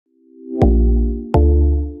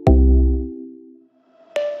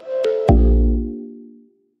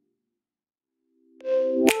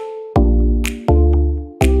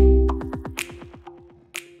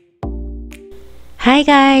Hi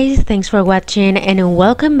guys, thanks for watching and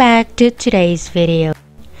welcome back to today's video.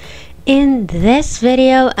 In this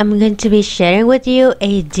video, I'm going to be sharing with you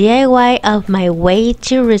a DIY of my way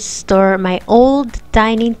to restore my old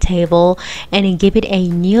dining table and give it a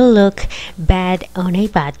new look, but on a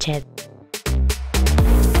budget.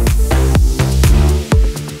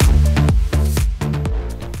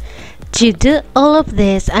 To do all of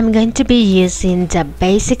this, I'm going to be using the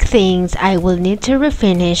basic things I will need to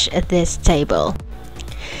refinish this table.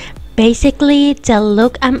 Basically, the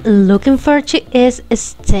look I'm looking for is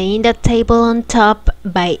stain the table on top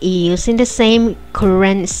by using the same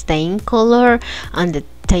current stain color on the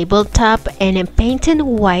tabletop and painting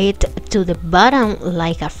white to the bottom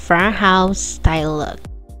like a farmhouse style look.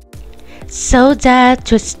 So that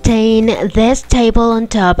to stain this table on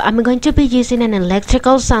top, I'm going to be using an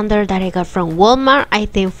electrical sander that I got from Walmart, I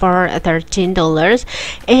think for $13,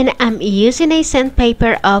 and I'm using a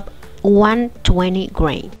sandpaper of 120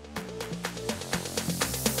 grain.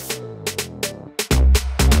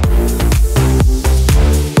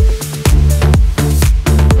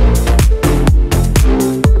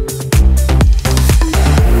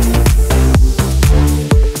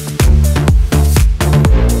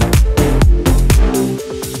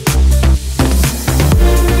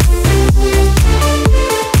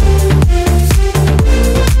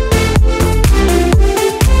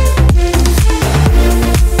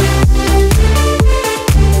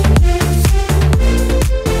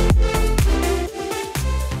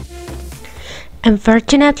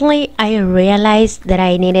 Unfortunately, I realized that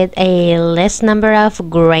I needed a less number of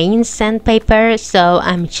grain sandpaper, so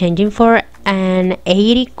I'm changing for an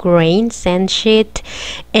 80 grain sand sheet,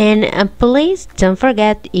 and please don't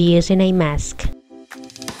forget using a mask.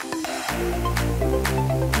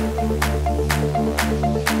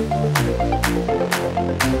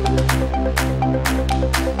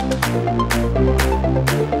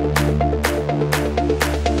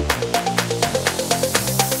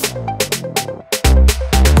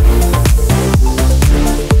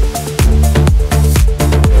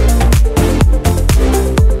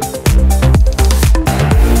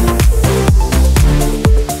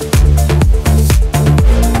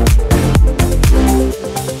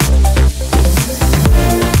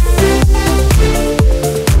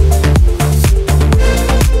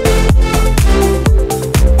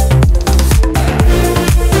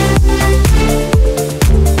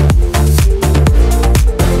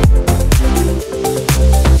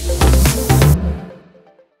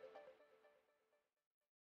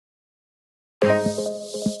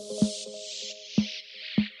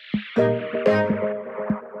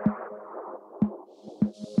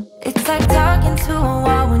 It's like talking to a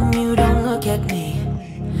wall when you don't look at me.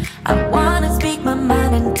 I wanna speak my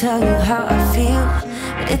mind and tell you how I feel,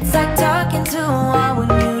 but it's like talking to a wall when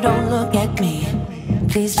you don't look at me.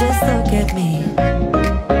 Please just look at me.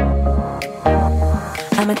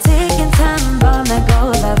 I'm a ticking time bomb that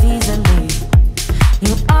goes off easily.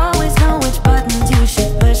 You always know which buttons you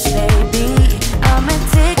should push, baby. I'm a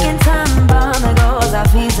ticking time bomb that goes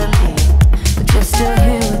off easily, but you're still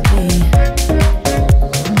here with me.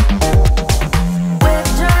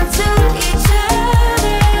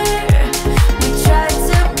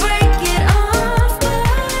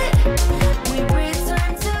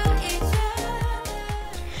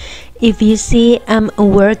 If you see I'm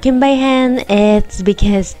working by hand, it's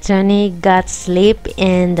because Tony got sleep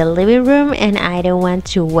in the living room and I don't want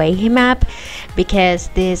to wake him up because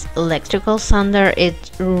this electrical sander is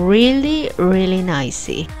really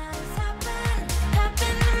noisy.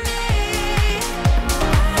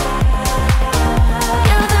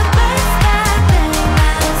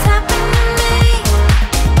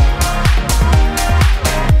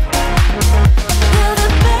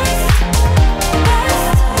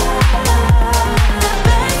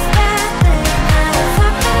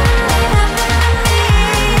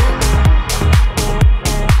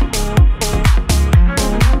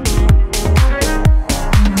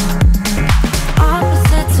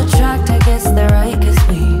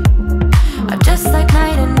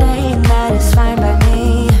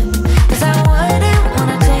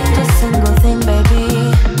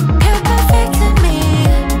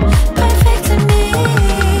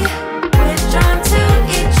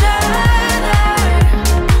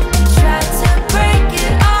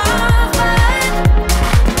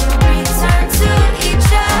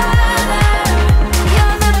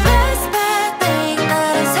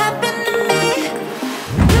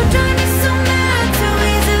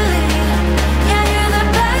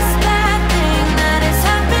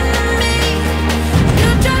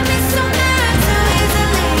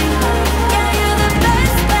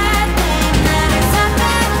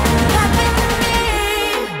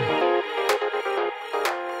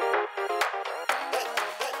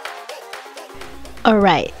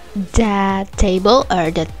 Alright, the table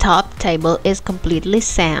or the top table is completely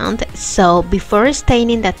sound, so before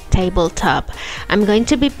staining the tabletop, I'm going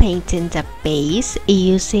to be painting the base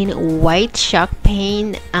using white chalk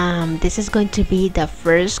paint. This is going to be the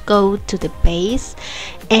first coat to the base,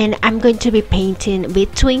 and I'm going to be painting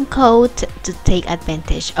between coats to take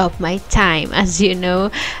advantage of my time. As you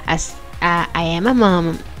know, as I am a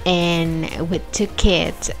mom and with 2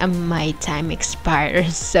 kids, my time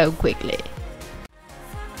expires so quickly.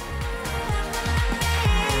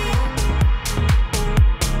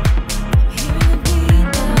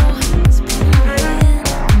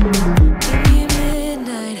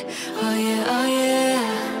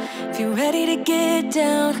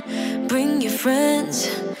 Friends,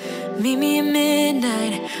 meet me at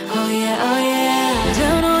midnight. Oh yeah, oh yeah.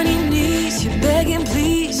 Down on your knees, you're begging,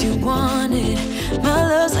 please, you want it. My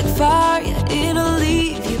love's like fire, it'll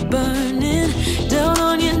leave you burning. Down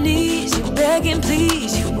on your knees, you're begging,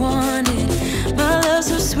 please, you want it. My love's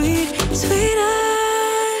so sweet, sweeter.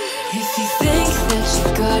 If you think that you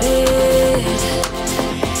got it,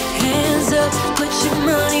 hands up, put your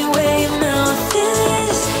money where your mouth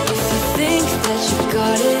is. If you think that you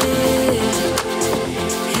got it,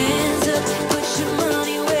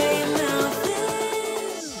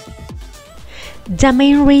 the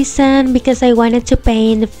main reason because I wanted to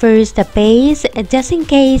paint first the base, just in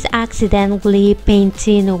case accidentally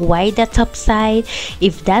painting white the top side.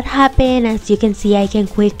 If that happens, as you can see, I can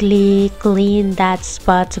quickly clean that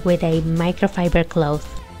spot with a microfiber cloth.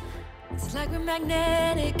 It's like we're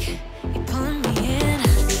magnetic, you're pulling me in.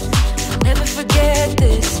 Never forget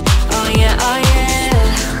this. Oh yeah, oh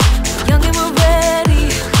yeah. Young and we're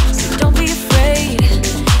ready, so don't be afraid.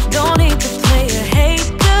 Don't hate the player, hate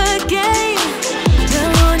the game.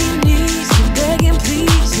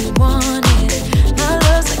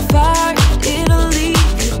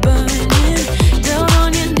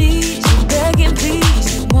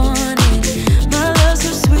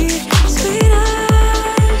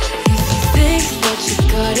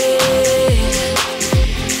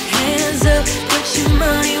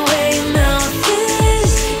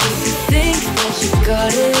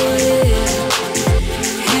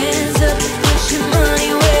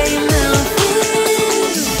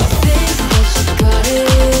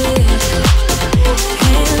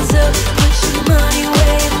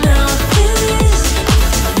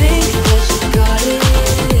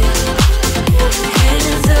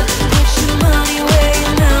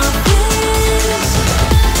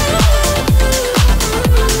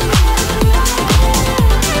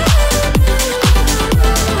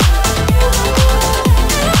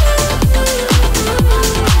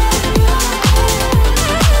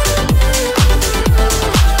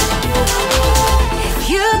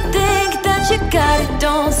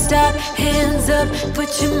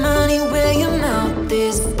 Put your money where your mouth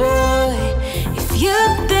is, boy. If you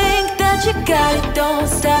think that you got it, don't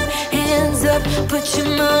stop. Hands up, put your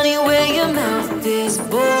money where your mouth is,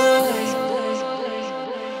 boy.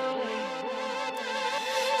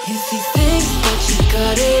 If you think that you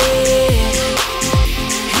got it,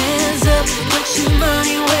 hands up, put your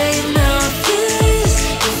money where your mouth is.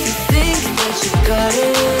 If you think that you got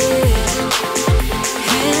it,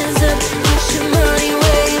 hands up, put your money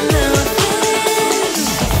where your mouth is.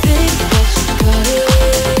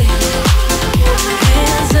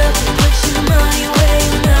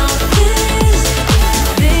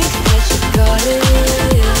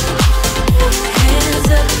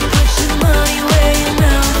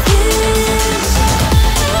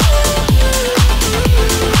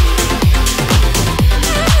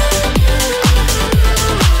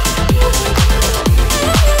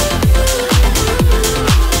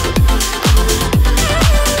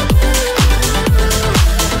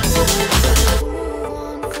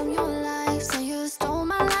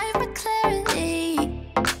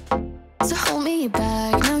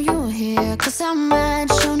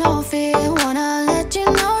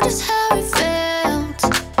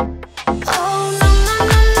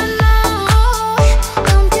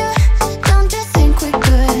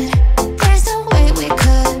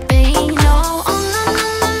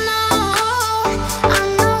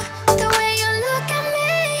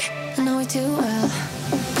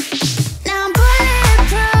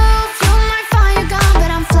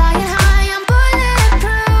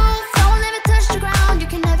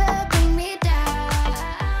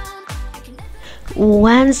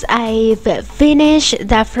 Once I've finished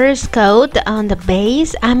the first coat on the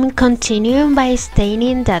base, I'm continuing by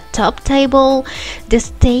staining the top table. The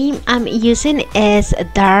stain I'm using is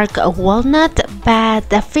dark walnut, but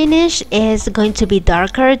the finish is going to be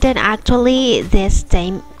darker than actually this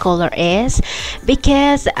same color is,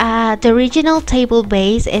 because the original table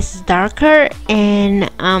base is darker, and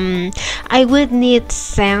I would need to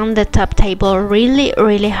sand the top table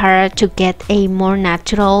really hard to get a more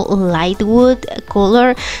natural light wood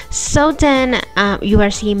color, so then you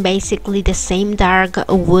are seeing basically the same dark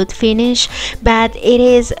wood finish, but it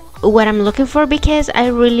is what I'm looking for because I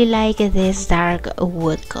really like this dark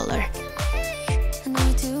wood color.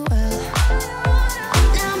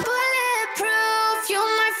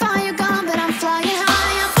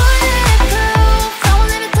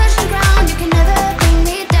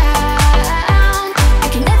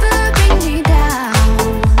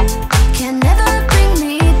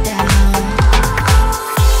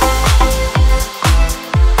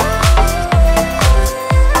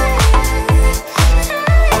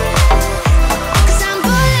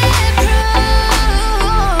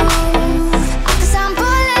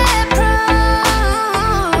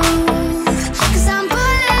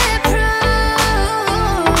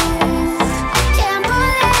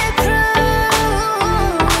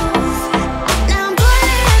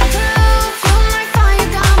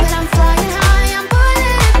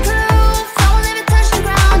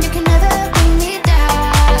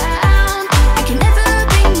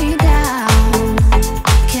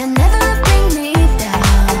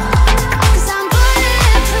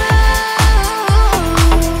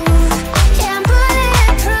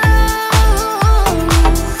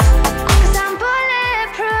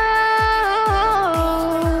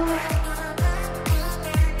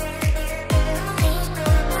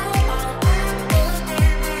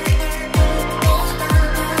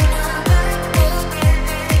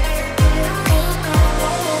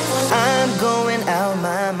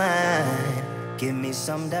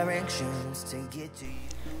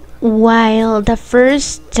 While the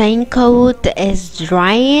first stain coat is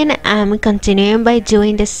drying, I'm continuing by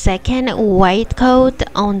doing the second white coat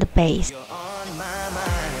on the base.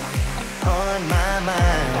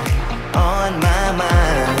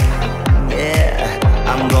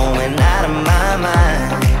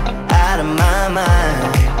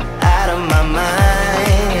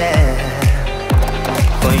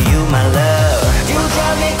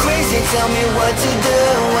 Tell me what to do,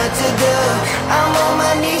 what to do. I'm on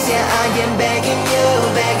my knees, yeah, I am begging you,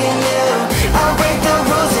 begging you. I'll break the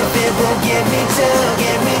rules if it will get me to,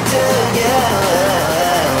 yeah.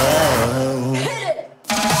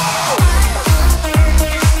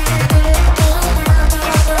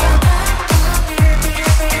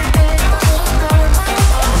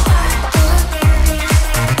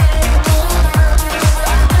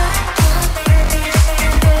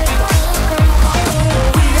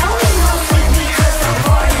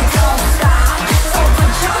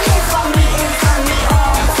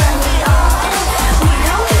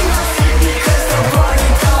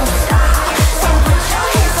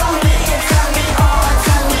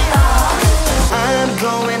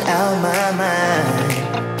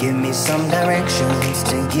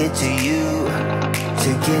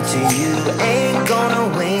 Ain't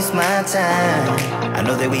gonna waste my time. I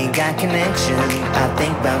know that we got connection. I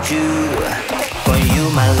think about you, for you,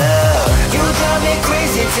 my love. You drive me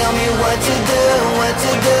crazy. Tell me what to do, what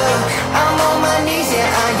to do. I'm on my knees,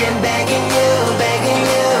 yeah, I am begging you, begging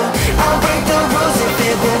you. I'll break the rules if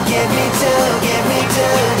it will get me to, yeah.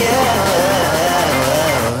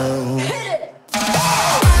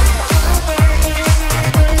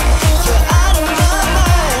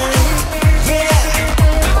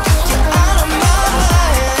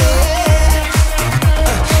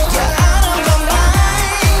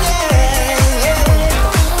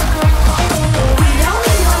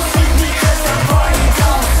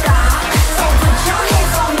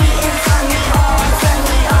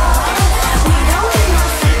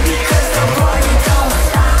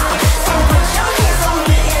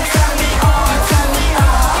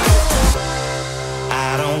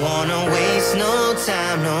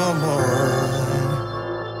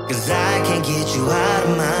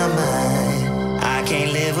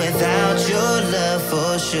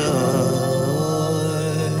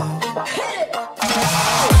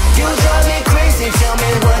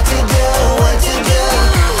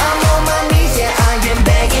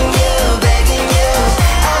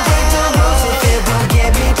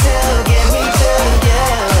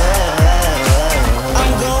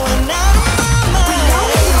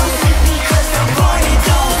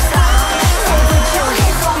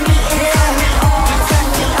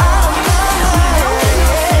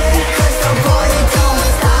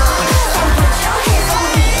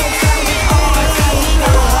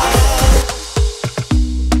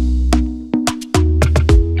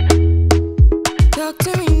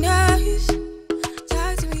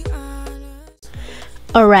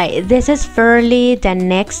 Alright, this is fairly the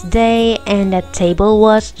next day and the table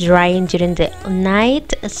was drying during the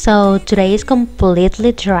night, so today is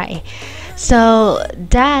completely dry. So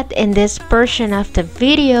that in this portion of the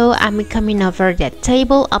video, I'm coming over the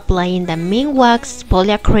table, applying the Min Wax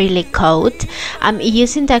polyacrylic coat. I'm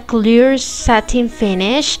using the clear satin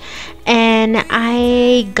finish and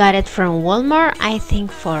I got it from Walmart, I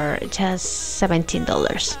think for just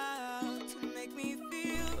 $17.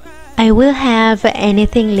 I will have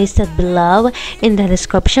anything listed below in the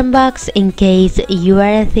description box in case you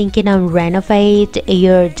are thinking of renovate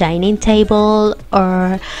your dining table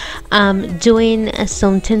or doing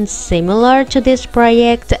something similar to this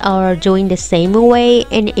project or doing the same way,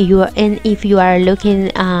 and if you are looking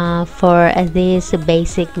for these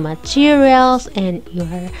basic materials and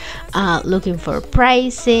you are looking for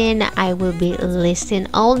pricing, I will be listing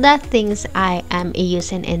all the things I am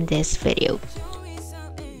using in this video.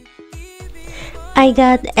 I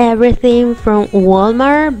got everything from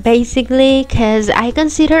Walmart basically because I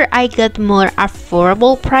consider I got more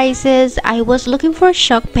affordable prices. I was looking for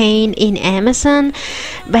shock paint in Amazon,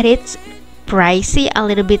 but it's pricey, a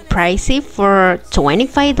little bit pricey, for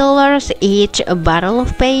 $25 each bottle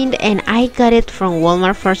of paint, and I got it from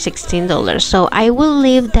Walmart for $16. So I will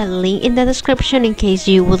leave the link in the description in case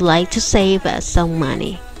you would like to save some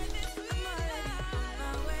money.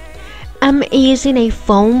 I'm using a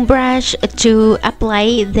foam brush to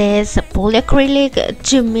apply this polyacrylic.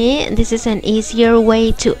 To me, this is an easier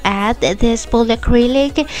way to add this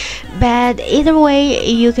polyacrylic, but either way,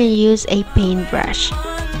 you can use a paintbrush.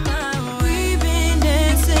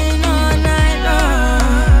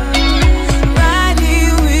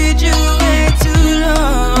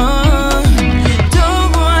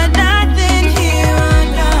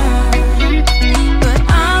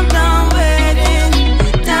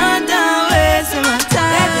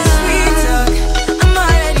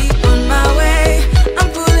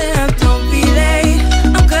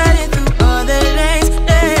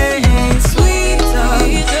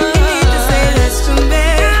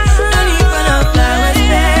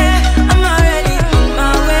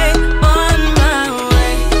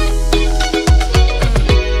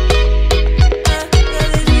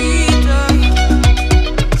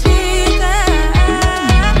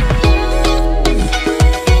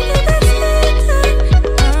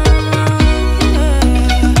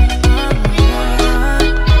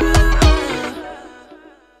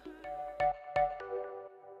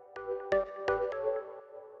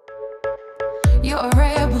 You're a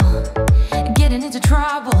rebel, getting into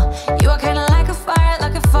trouble. You are kinda like a fire,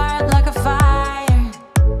 like a fire, like a fire.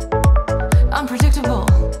 Unpredictable,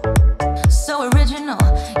 so original.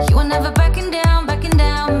 You are never backing down, backing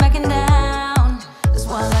down, backing down. That's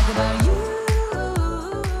what I like about you.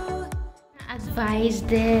 Advise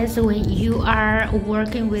this when you are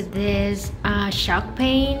working with this shock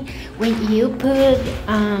paint. When you put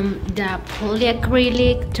the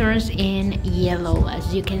polyacrylic turns in yellow.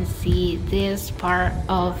 As you can see, this part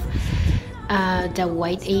of the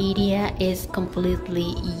white area is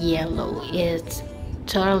completely yellow. It's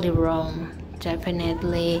totally wrong.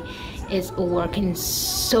 Definitely it's working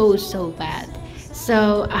so bad.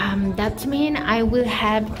 So that means I will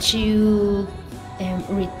have to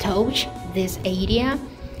retouch this area.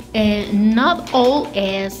 And not all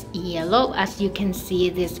is yellow. As you can see,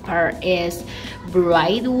 this part is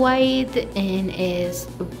bright white and is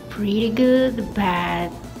pretty good,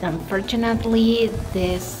 but unfortunately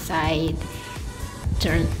this side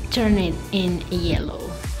turn it in yellow.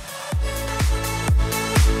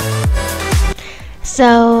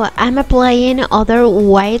 So I'm applying other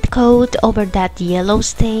white coat over that yellow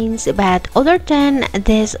stains, but other than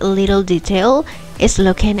this little detail, it's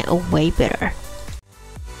looking way better.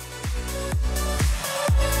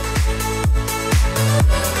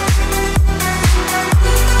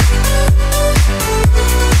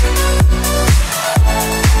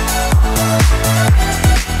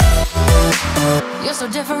 So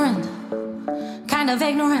different, kind of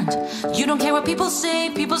ignorant. You don't care what people say,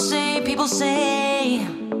 people say, people say.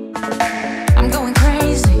 I'm going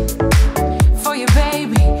crazy for you,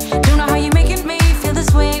 baby. Don't know how you're making me feel this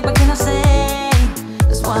way. What can I say?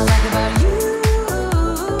 That's what I like about you.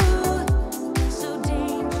 So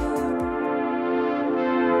dangerous.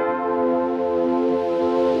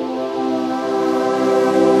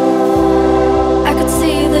 I could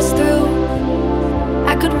see this through.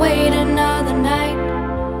 I could wait another night.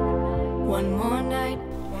 One more night.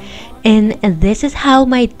 And this is how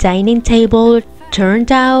my dining table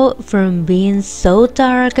turned out from being so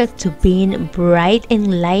dark to being bright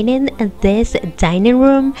and lighting this dining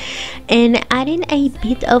room, and adding a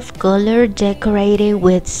bit of color, decorating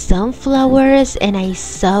with sunflowers and a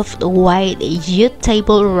soft white youth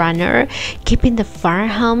table runner, keeping the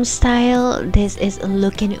farmhouse style. This is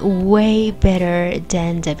looking way better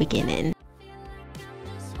than the beginning.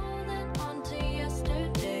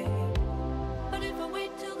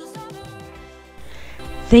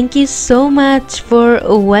 Thank you so much for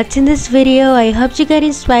watching this video. I hope you got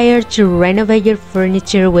inspired to renovate your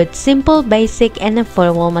furniture with simple, basic and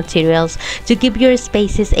affordable materials to give your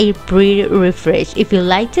spaces a pretty refresh. If you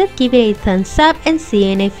liked it, give it a thumbs up and see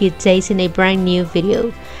you in a few days in a brand new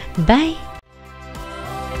video. Bye!